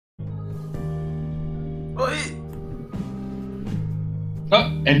Oh,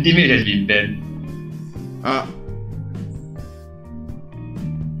 anti-mage has been banned. I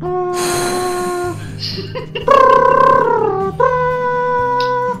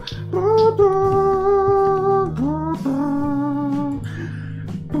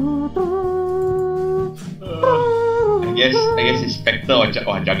guess it's Spectre or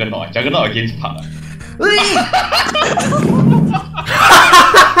Juggernaut. Juggernaut against Park.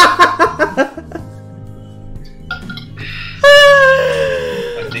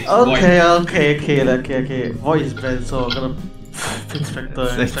 Okay. Void is banned, so I'm gonna pick Spectre.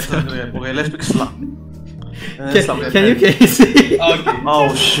 Okay, let's pick Slug. Can you see? Okay.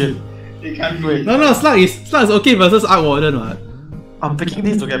 Oh shit. It can't wait. No, Slug is okay versus Arc Warden, what? I'm picking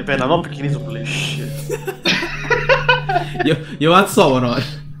these to get banned, I'm not picking these to play shit. you want swap or not?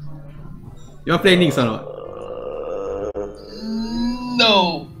 You want play Nyx or not?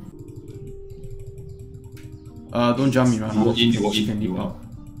 No. Don't jump Mirana. She can leap out.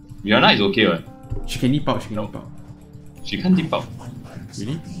 Mirana is okay, right? She can leap out, She can't leap out.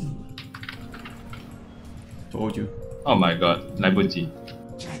 Really? Told you. Oh my god, 来不及.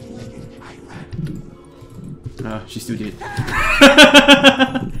 She still did.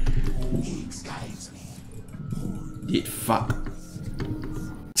 Did fuck.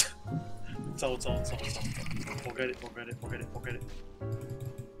 Forget it.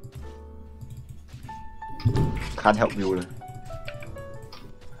 Can't help you.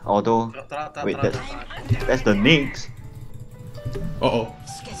 Although, wait, that's the Nyx. Uh-oh.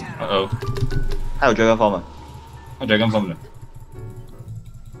 还有 Dragon Form 啊？ Dragon Form 了。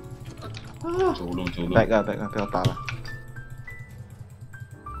走路。back 啊，不要打了。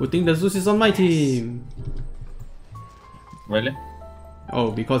 Good thing the Zeus is on my team. Really?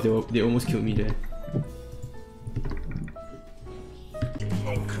 Oh, because they almost killed me there.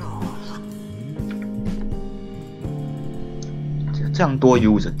这样多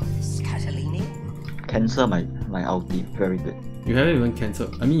user. Cancel my ulti, very good. You haven't even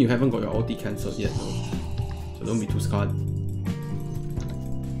cancelled. I mean, you haven't got your ulti cancelled yet, though. So don't be too scared.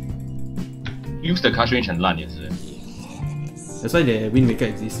 Use the cast range 很烂也是。 That's why the Windmaker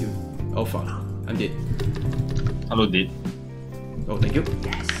exists. Alpha. I'm dead. Hello, dead. Oh, thank you.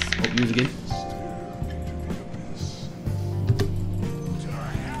 Oh, use again.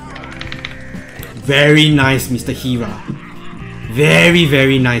 Very nice, Mr. Hira.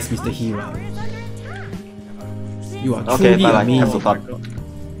 Very nice, Mr. Hira. You are truly amazing.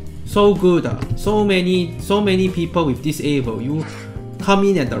 So good. So many people with disable. You come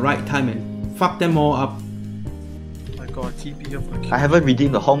in at the right time and fuck them all up. I got a TP of the I haven't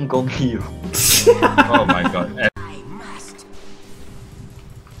redeemed the Hong Kong hero. Oh my god.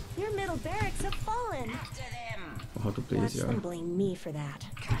 Your middle barracks have fallen. How to play this, yeah. Blame me for that.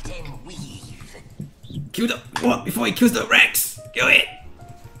 Kill the what before he kills the Rex. Kill it.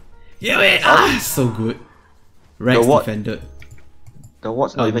 Ah, so good. Rex defended. The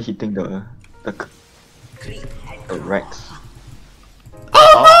ward's not even hitting the Rex.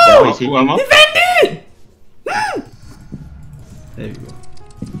 Oh no! Defended! There we go.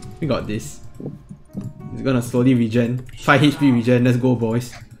 We got this. He's gonna slowly regen. 5 HP regen. Let's go,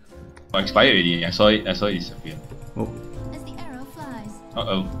 boys. Oh, expired already. I saw it disappear. Oh. As the arrow flies.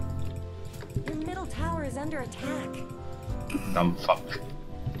 Uh-oh. Your middle tower is under attack. Dumb fuck.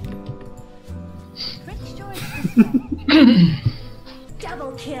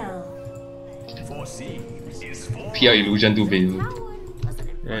 Double kill. PR illusion too big.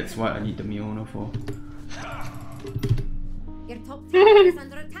 That's what I need the Miona for. Your top tower is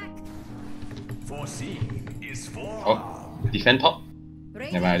under attack. Oh, defend top?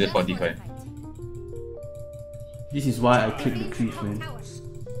 Never mind, just for defend. This is why I click the creep, man.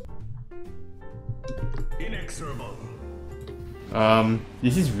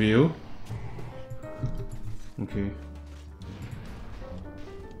 This is real. Okay.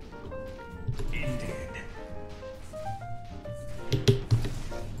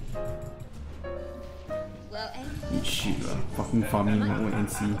 Eat shit lah. Fucking farming my own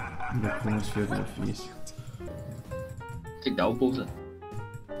NC. The chronosphere to the face. Take the outpost.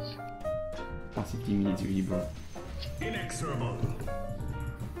 Past 50 minutes already, bro. I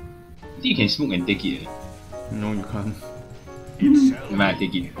think you can smoke and take it. No, you can't. Never mind, I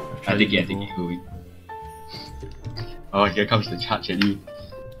take it. I take it. Go away. Oh, here comes the charge at you.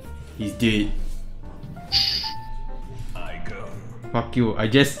 He's dead. Fuck you, I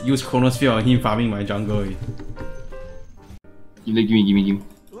just used Chronosphere on him farming my jungle. Give me.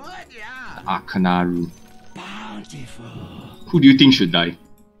 Akanaru. Who do you think should die?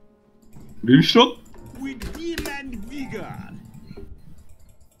 Grimstroke? With demon vigor.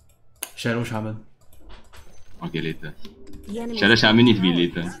 Shadow Shaman. Okay, later. Shadow Shaman needs to be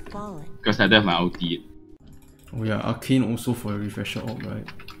later. Because I don't have my ulti. Oh yeah, Arcane also for a refresher orb, right?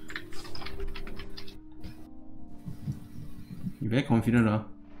 You very confident, huh?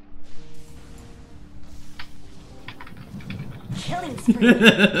 Killing spree.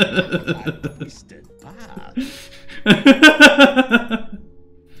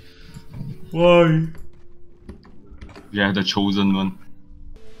 Why? Yeah, the chosen one.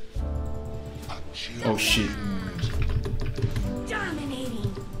 Oh shit.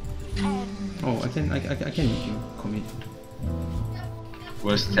 Dominating. Oh, I can make you commit.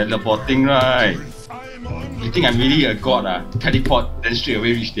 Was teleporting, right? You think I'm really a god, Teleport, then straight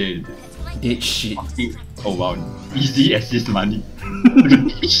away reach there. Dead shit. Oh wow, easy assist money.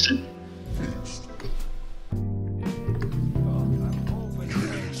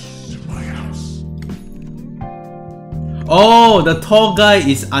 Oh, the tall guy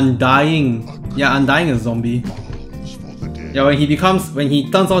is Undying. Yeah, Undying is a zombie. Yeah, when he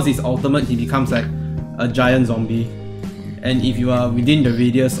turns on his ultimate, he becomes like a giant zombie. And if you are within the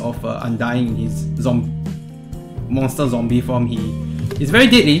radius of Undying in his monster zombie form, he's very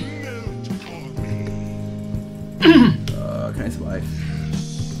deadly. Can I survive?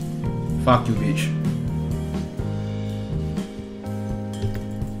 Fuck you, bitch.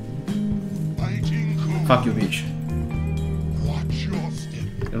 Fuck you, bitch.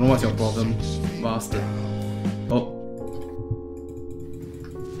 I don't know what's your problem, bastard. Oh.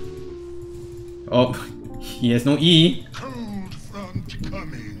 Oh, he has no E.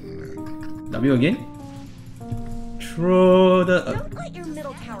 W again? Throw the... Don't let your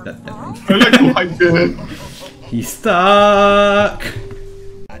middle tower fall. I like to hide there. He's stuck!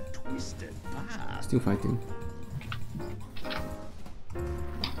 Still fighting.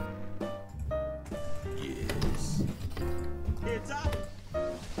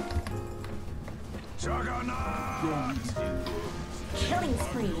 Killing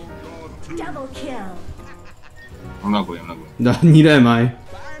spree. Double kill. I'm not going. No, neither am I.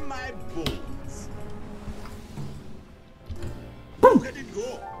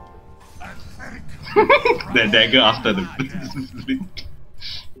 The dagger after the.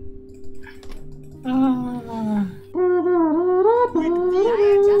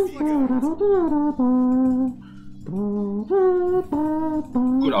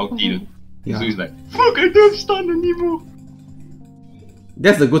 Good ulti though. Yeah. So he's like, fuck, I don't stun anymore.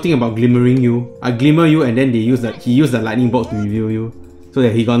 That's the good thing about glimmering you. I glimmer you and then he used the lightning bolt to reveal you. So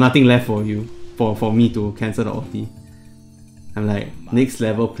that he got nothing left for you. For me to cancel the ulti. I'm like, next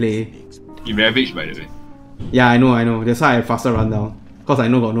level play. He ravaged by the way. Yeah, I know. That's why I faster run down. Cause I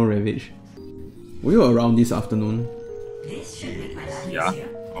know got no ravage. Were you around this afternoon? Yeah,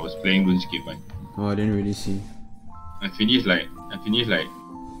 I was playing RuneScape, right? Oh, I didn't really see. I finished like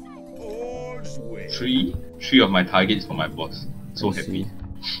three of my targets for my boss. So I happy. see.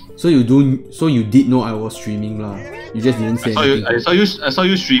 So you did know I was streaming lah. You just didn't say anything. I saw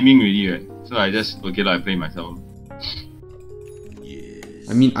you streaming already, right? So I just okay lah, I play myself.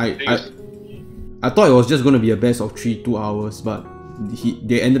 I mean, I thought it was just gonna be a best of 3 2 hours, but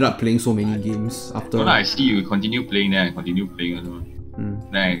they ended up playing so many games after. So now I see you continue playing, then I continue playing as well.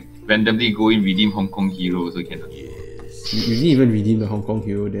 Mm. Then I randomly go in redeem Hong Kong hero also can. You didn't even redeem the Hong Kong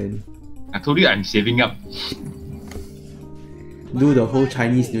hero then. I told you I'm saving up. Do the whole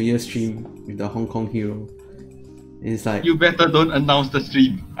Chinese New Year stream with the Hong Kong hero. It's like You better don't announce the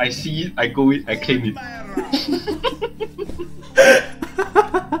stream. I see it, I go it, I claim it.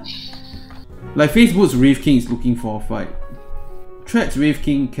 like Facebook's Wraith King is looking for a fight. Thread's Wraith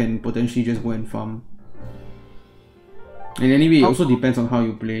King can potentially just go and farm. And anyway, it also depends on how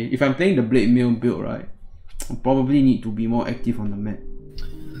you play. If I'm playing the Blade Mail build, right, I'll probably need to be more active on the map.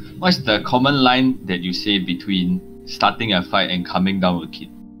 What's the common line that you say between starting a fight and calming down a kid?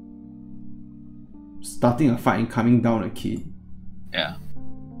 Starting a fight and calming down a kid. Yeah.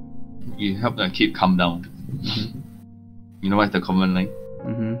 You help the kid calm down. You know what's the common line?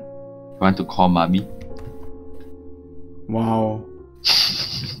 Mm-hmm. You want to call mommy? Wow.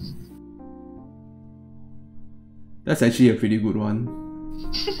 That's actually a pretty good one.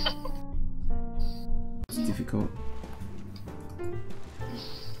 It's difficult.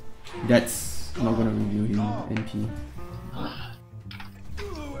 That's not gonna review him, NP.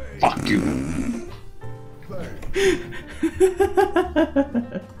 Fuck you.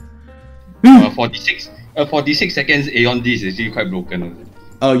 46 seconds Aeon D is actually quite broken.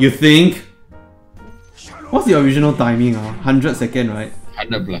 Oh, you think? What's the original timing? 100 second, right?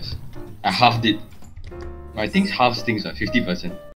 100 plus. I halved it. I think half stings are 50%.